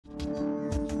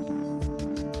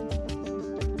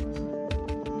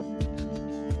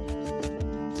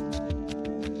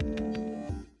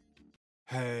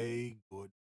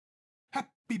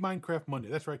Minecraft Monday.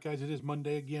 That's right, guys. It is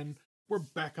Monday again. We're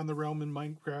back on the realm in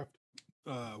Minecraft.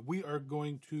 We are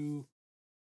going to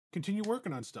continue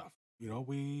working on stuff. You know,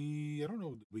 I don't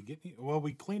know, did we get any? Well,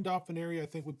 we cleaned off an area. I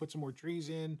think we put some more trees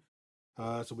in,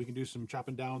 so we can do some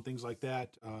chopping down, things like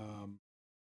that.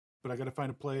 But I got to find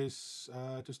a place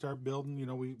to start building. You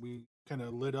know, we kind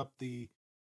of lit up a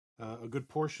good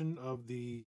portion of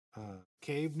the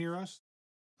cave near us,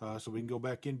 so we can go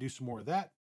back in, do some more of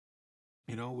that.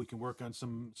 You know, we can work on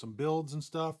some builds and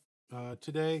stuff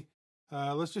today.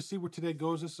 Let's just see where today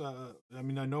goes. I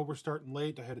mean, I know we're starting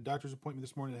late. I had a doctor's appointment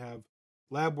this morning to have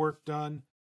lab work done.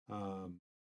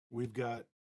 We've got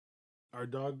our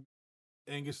dog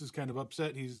Angus is kind of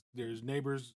upset.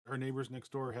 Our neighbors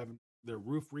next door having their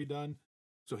roof redone,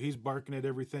 so he's barking at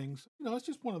everything. So, you know, it's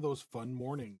just one of those fun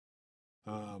mornings.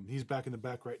 He's back in the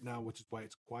back right now, which is why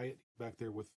it's quiet back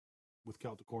there with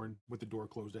Calticorn with the door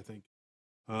closed, I think.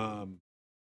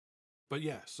 But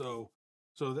yeah, so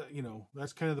that, you know,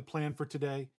 that's kind of the plan for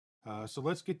today. So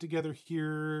let's get together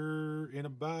here in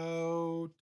about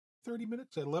 30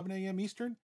 minutes at 11 a.m.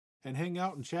 Eastern and hang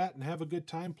out and chat and have a good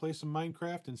time, play some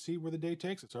Minecraft and see where the day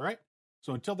takes us. All right.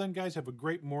 So until then, guys, have a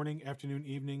great morning, afternoon,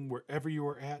 evening, wherever you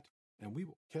are at, and we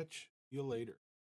will catch you later.